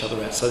cancel each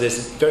other out. So there's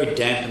a very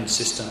dampened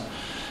system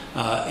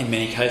in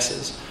many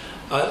cases.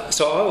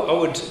 So I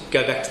would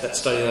go back to that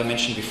study that I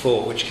mentioned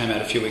before, which came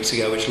out a few weeks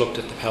ago, which looked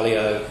at the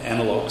paleo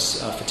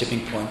analogues for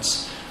tipping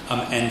points.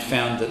 And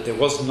found that there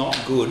was not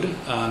good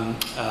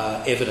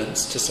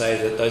evidence to say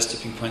that those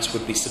tipping points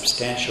would be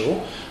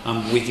substantial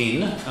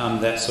within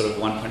that sort of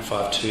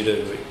 1.5, 2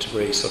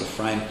 degree sort of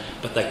frame,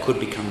 but they could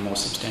become more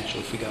substantial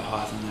if we go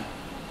higher than that.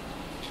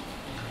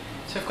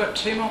 So I've got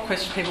 2 more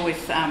questions, people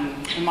with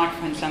the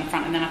microphones down the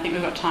front, and then I think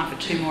we've got time for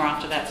 2 more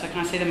after that. So can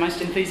I see the most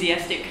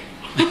enthusiastic?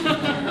 One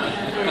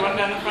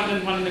down the front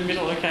and one in the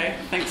middle, okay.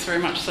 Thanks very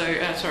much. So,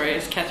 sorry,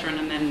 it's Catherine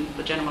and then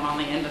the gentleman on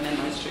the end and then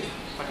those 2,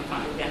 if I can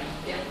find it again.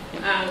 Yeah.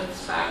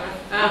 It's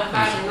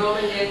Barbara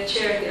Norman,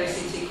 Chair of the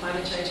ACT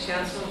Climate Change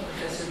Council,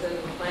 Professor of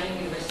Urban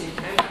Planning, University of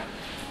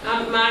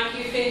Canberra. Mark,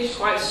 you finished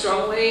quite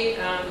strongly,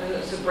 and it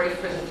was a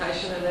brief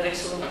presentation and an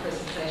excellent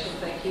presentation,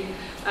 thank you,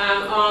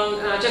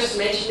 on just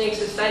mentioning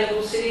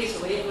sustainable cities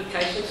and the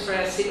implications for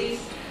our cities.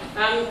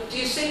 Do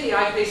you see the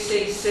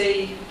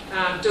IPCC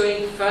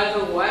doing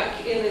further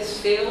work in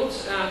this field?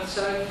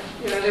 So,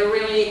 there are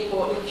really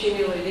important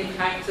cumulative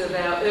impacts of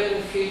our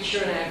urban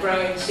future and our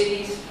growing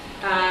cities,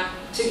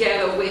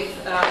 together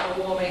with a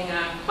warming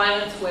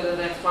planet, whether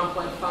that's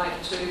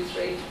 1.5, 2,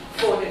 3,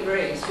 4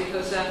 degrees,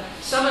 because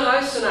some of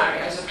those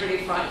scenarios are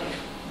pretty frightening.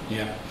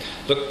 Yeah.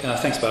 Look,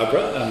 thanks,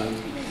 Barbara.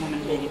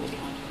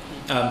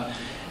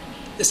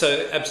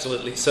 So,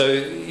 absolutely. So,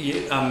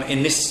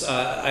 in this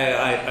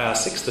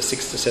IR6, the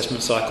sixth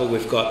assessment cycle,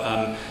 we've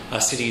got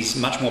cities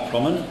much more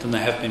prominent than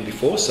they have been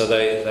before. So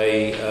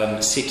they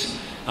sit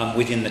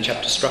within the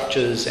chapter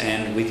structures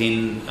and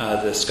within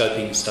the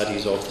scoping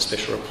studies of the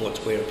special reports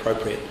where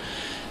appropriate.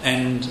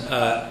 And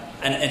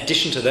in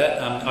addition to that,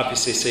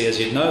 IPCC, as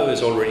you know,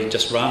 has already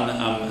just run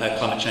a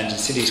Climate Change in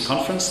Cities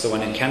conference, the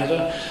one in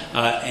Canada,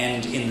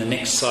 and in the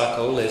next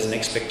cycle there's an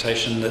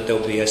expectation that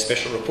there'll be a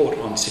special report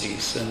on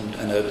cities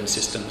and urban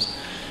systems.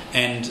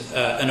 And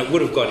it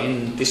would have got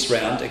in this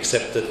round,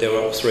 except that there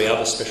were 3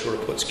 other special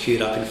reports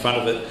queued up in front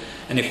of it,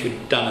 and if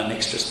we'd done an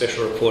extra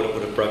special report it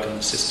would have broken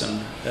the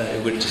system.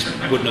 It wouldn't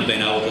have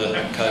been able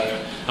to cope.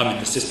 I mean,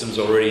 the system's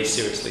already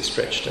seriously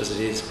stretched as it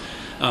is.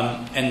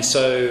 And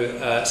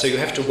so you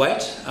have to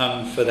wait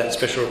for that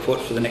special report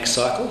for the next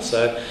cycle,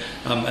 so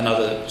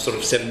another sort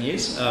of 7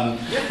 years.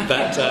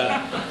 But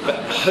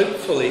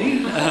hopefully...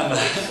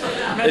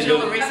 Imagine all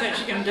the research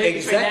you can do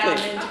between now and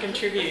then to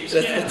contribute.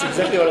 That's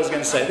exactly what I was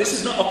going to say. This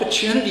is an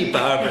opportunity,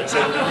 Barbara, to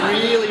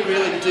really,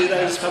 really do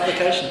those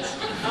publications.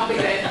 I'll be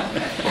there.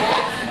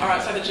 All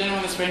right, so the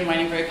gentleman has been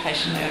waiting very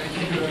patiently over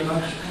Thank you very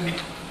much. I'm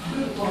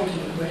going to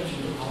the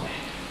question.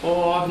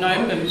 Or no,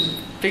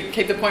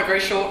 keep the point very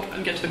short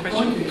and get to the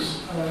question. The point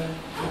is,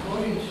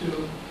 according to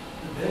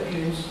the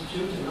Berkeley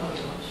Institute and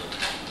others,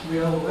 we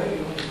are already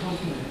on the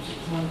continent at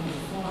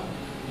 1.5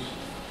 degrees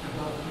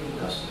above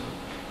pre-industrial.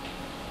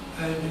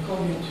 And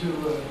according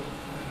to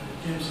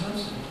James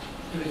Hansen,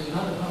 there is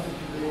another half a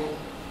degree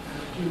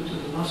due to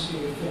the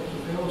masking effect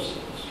of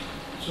aerosols.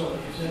 So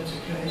if that's the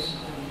case,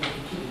 then we have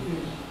 2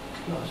 degrees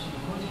plus on the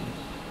continent.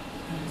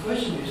 And the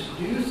question is,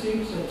 do you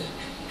think that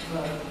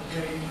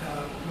the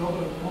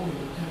global warming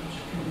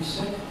temperature can be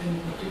set at any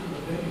particular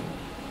value,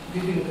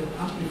 given the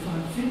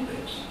amplified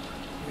feedbacks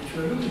which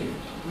we're looking at?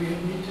 We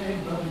have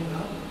methane bubbling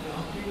up at the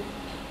Arctic,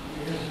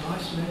 we have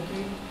ice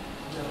melting,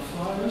 there are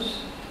fires,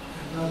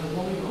 and now the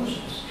warming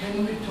oceans. Can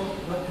we talk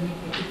about any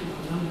particular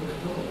number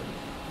at all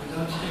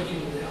without taking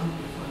the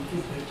amplified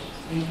feedbacks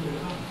into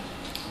account?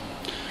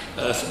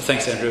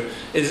 Thanks, Andrew.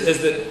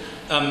 Is that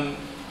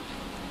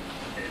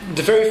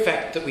the very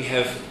fact that we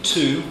have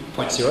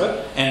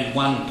 2.0 and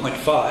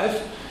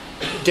 1.5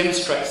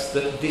 demonstrates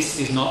that this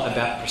is not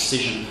about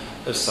precision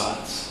of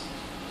science.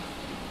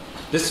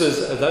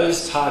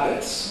 Those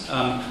targets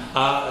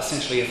are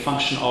essentially a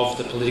function of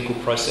the political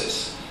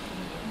process.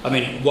 I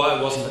mean, why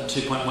wasn't it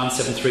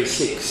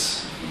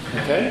 2.1736?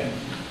 Okay?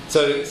 So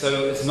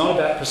it's not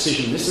about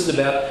precision. This is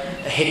about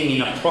heading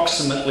in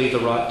approximately the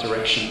right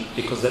direction,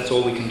 because that's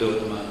all we can do at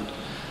the moment.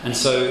 And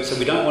so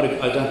we don't want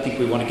to. I don't think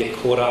we want to get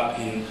caught up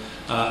in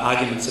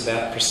arguments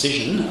about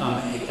precision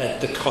at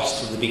the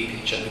cost of the big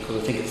picture, because I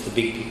think it's the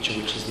big picture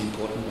which is the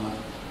important one.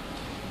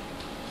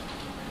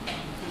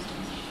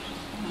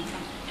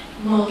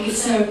 Mark,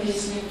 it's Sarah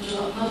Pearson,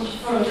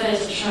 Foreign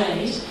Affairs and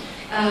Trade.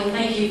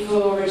 Thank you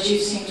for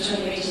reducing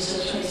 20 metres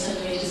to 20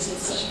 centimetres in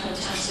such a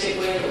fantastic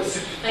way. It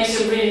makes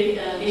it really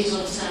easy to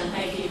understand.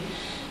 Thank you.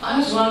 I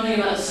was wondering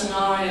about the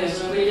scenarios,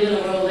 and we live in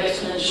a world of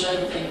exponential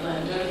everything at the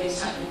moment. Everything's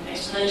happening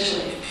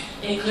exponentially,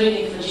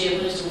 including from the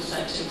geopolitical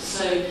perspective.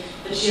 So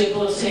the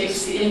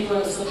geopolitics, the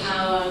influence, the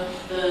power,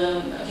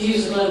 the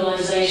views of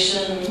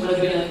globalisation,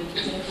 whether we're going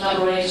to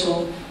collaborate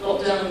or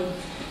lock down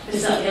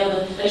this, that, the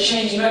other, they're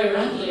changing very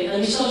rapidly.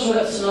 And you start to look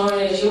at the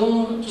scenarios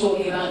you're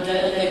talking about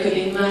there, and there could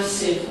be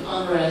massive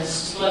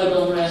unrest,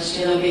 global unrest.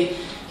 There'll be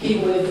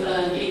people with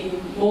even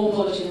more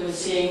poverty than we're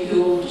seeing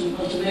who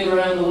want to move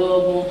around the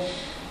world more.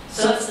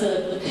 So that's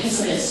the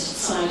pessimist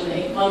side of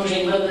me,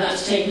 wondering whether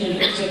that's taken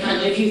into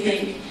account, if you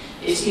think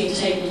it's been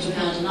taken into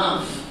account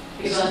enough,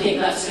 because I think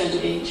that's going to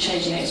be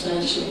changing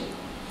exponentially.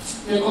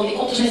 Then on the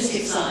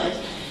optimistic side,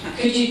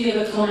 could you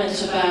give a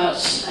comment about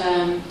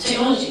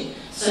technology?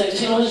 So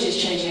technology is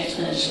changing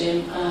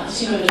exponentially. I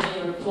think I was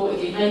doing a report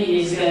with you many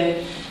years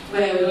ago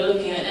where we were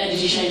looking at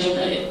energy change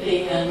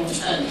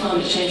and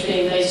climate change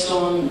being based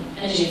on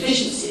energy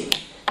efficiency.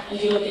 And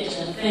if you look at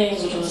Internet of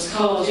Things, autonomous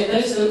cars,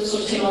 those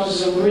sort of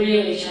technologies are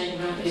really changing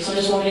rapidly. So I'm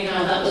just wondering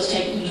how that was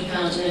taken into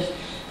account and if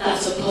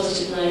that's a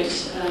positive note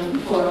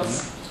for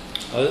us.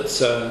 Oh, that's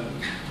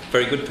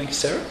very good. Thank you,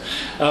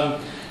 Sarah.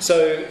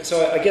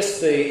 So I guess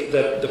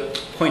the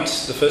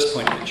first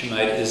point that you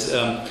made is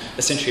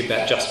essentially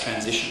about just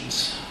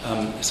transitions.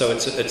 So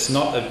it's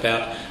not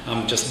about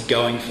just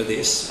going for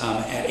this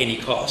at any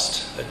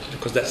cost,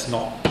 because that's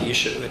not the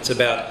issue. It's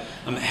about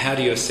how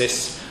do you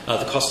assess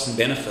the costs and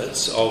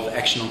benefits of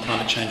action on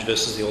climate change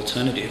versus the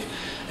alternative.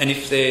 And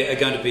if there are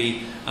going to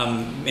be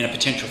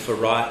potential for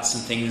riots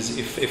and things,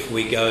 if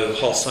we go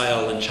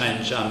wholesale and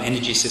change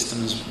energy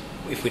systems,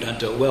 if we don't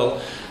do it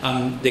well,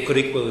 there could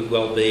equally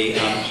well be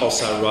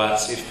wholesale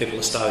riots if people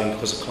are starving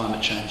because of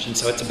climate change. And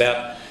so it's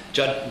about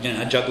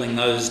juggling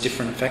those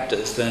different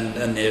factors,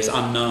 and there's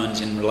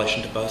unknowns in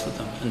relation to both of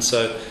them. And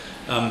so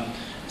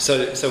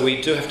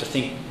we do have to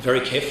think very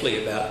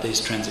carefully about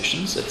these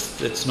transitions.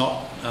 It's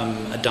not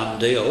a done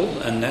deal,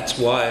 and that's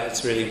why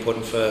it's really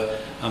important for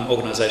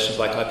organisations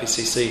like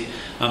IPCC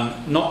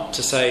not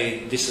to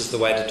say this is the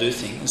way to do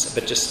things,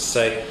 but just to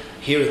say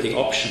here are the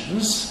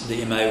options that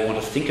you may want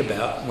to think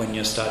about when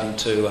you're starting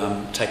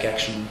to take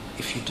action,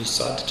 if you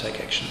decide to take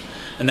action.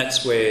 And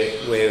that's where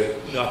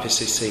the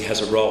IPCC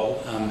has a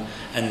role,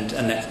 and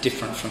that's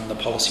different from the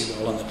policy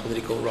role and the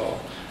political role.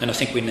 And I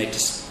think we need to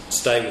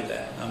stay with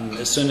that.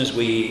 As soon as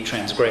we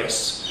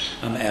transgress,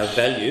 our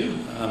value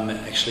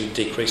actually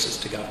decreases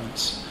to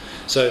governments.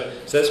 So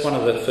that's one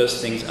of the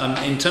first things.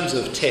 In terms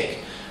of tech,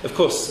 of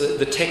course,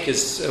 the tech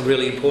is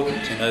really important,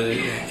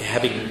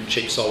 having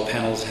cheap solar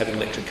panels, having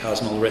electric cars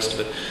and all the rest of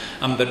it.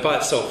 But by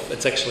itself,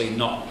 it's actually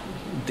not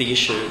the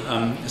issue.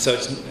 So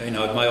it's,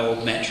 my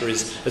old mantra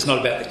is it's not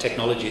about the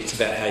technology, it's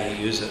about how you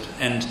use it.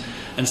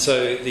 And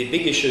so the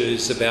big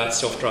issues about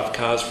self-drive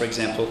cars, for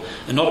example,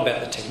 are not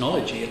about the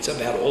technology, it's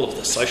about all of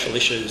the social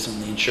issues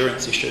and the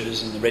insurance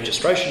issues and the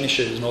registration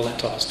issues and all that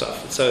type of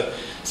stuff. So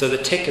the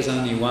tech is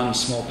only one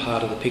small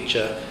part of the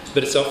picture,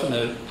 but it's often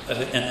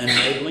an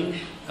enabling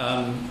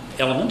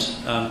element,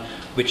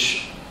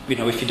 which,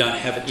 if you don't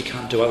have it, you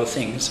can't do other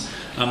things.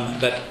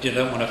 But you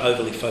don't want to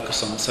overly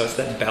focus on it. So it's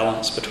that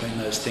balance between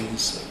those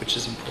things which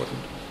is important.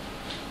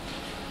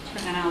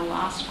 And our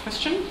last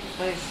question,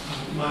 please.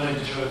 My name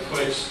is Joe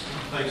Thwaites.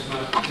 Thanks,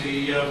 Mark. I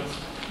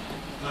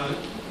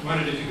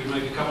wondered if you could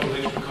make a couple of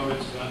extra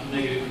comments about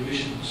negative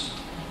emissions,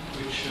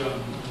 which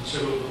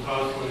several of the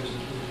pathways that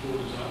the report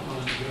has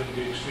outlined are going to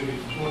be extremely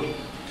important.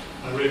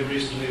 I read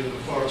recently that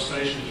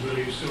afforestation is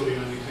really still the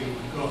only thing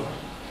we've got.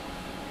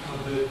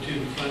 I've heard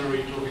Tim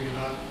Flannery talking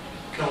about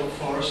kelp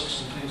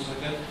forests and things like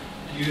that.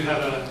 Do you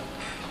have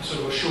a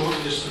sort of a short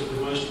list of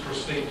the most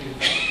prospective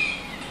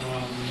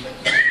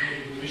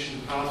negative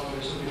emission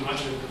pathways that we might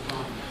be able to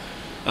find?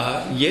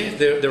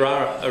 There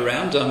are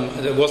around.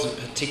 It wasn't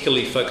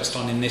particularly focused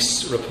on in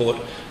this report,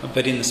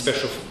 but in the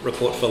special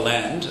report for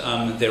land,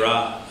 there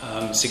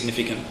are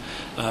significant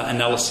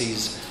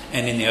analyses,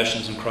 and in the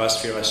oceans and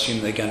cryosphere, I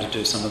assume they're going to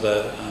do some of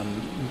the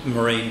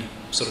marine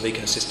sort of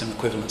ecosystem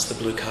equivalents, the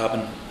blue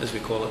carbon, as we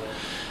call it.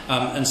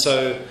 And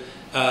so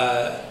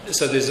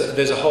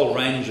there's a whole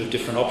range of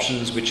different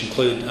options, which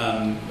include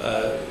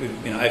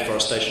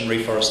afforestation,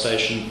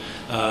 reforestation,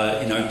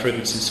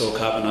 improvements in soil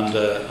carbon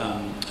under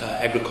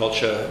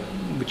agriculture,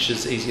 which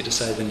is easier to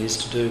say than it is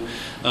to do.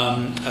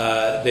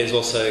 There's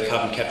also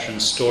carbon capture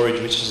and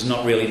storage, which is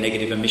not really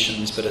negative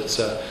emissions, but it's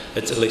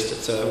at least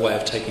it's a way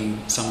of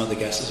taking some of the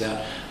gases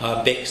out.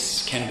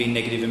 BECCS can be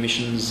negative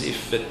emissions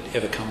if it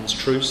ever comes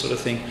true, sort of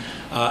thing.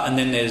 And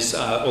then there's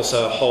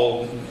also a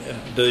whole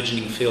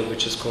burgeoning field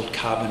which is called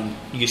carbon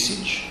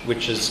usage,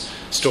 which is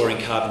storing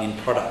carbon in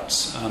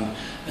products.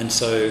 And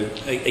so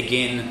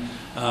again,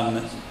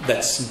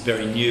 that's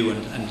very new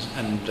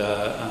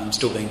and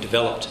still being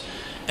developed.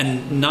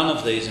 And none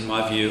of these, in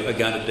my view, are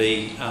going to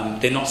be,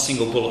 they're not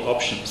single bullet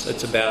options.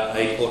 It's about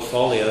a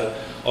portfolio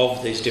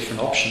of these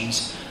different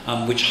options,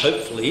 which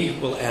hopefully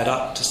will add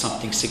up to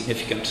something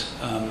significant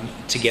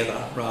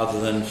together, rather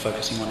than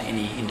focusing on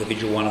any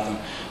individual one of them,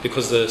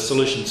 because the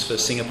solutions for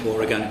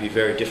Singapore are going to be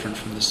very different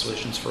from the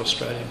solutions for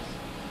Australia.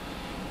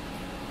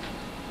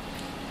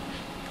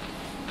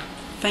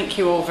 Thank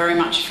you all very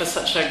much for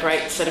such a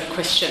great set of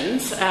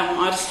questions.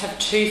 I just have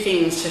two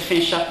things to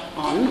finish up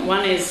on.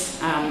 One is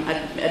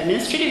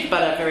administrative,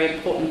 but a very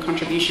important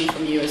contribution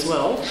from you as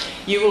well.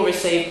 You will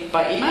receive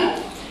by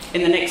email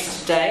in the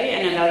next day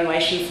an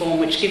evaluation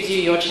form which gives you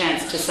your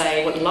chance to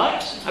say what you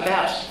liked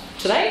about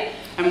today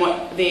and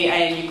what the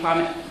ANU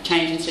Climate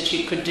Change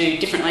Institute could do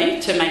differently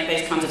to make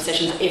these kinds of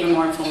sessions even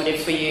more informative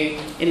for you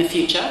in the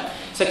future.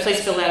 So please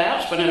fill that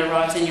out when it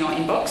arrives in your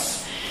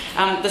inbox.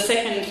 The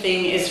second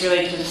thing is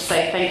really to just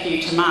say thank you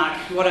to Mark.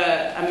 What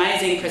an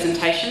amazing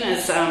presentation,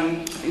 as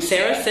I think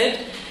Sarah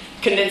said,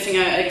 condensing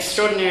an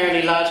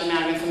extraordinarily large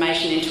amount of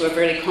information into a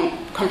very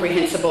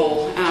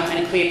comprehensible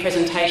and clear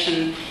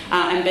presentation,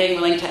 and being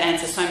willing to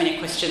answer so many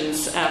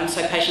questions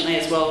so patiently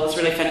as well is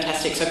really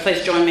fantastic. So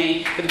please join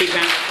me with a big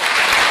round of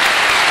applause.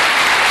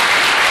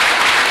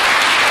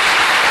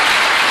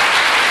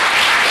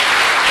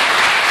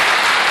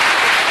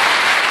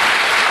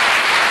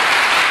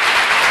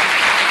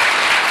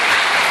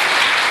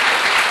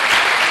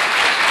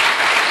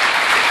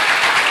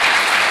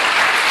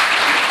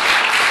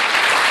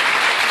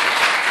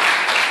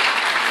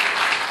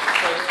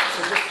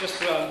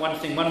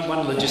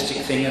 final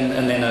logistic thing,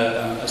 and then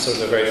a sort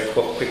of a very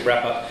quick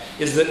wrap-up,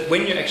 is that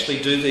when you actually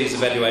do these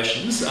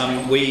evaluations,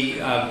 we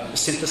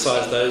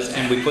synthesise those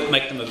and we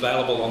make them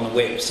available on the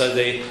web. So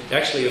they're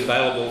actually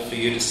available for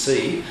you to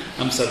see,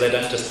 so they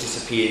don't just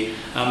disappear.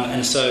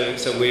 And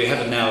so we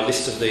have now a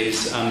list of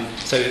these.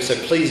 So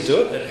please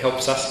do it. It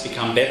helps us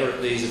become better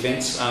at these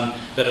events,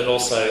 but it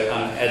also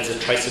adds a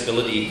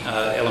traceability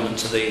element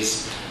to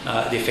these,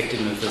 the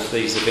effectiveness of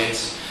these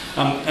events.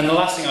 And the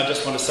last thing I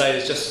just want to say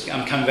is just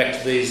coming back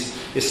to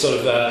this sort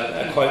of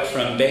a quote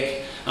from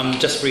Beck,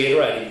 just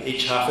reiterating,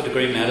 each half a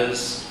degree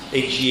matters,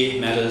 each year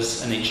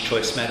matters, and each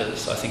choice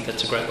matters. I think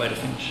that's a great way to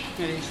finish.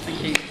 It is,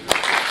 thank you.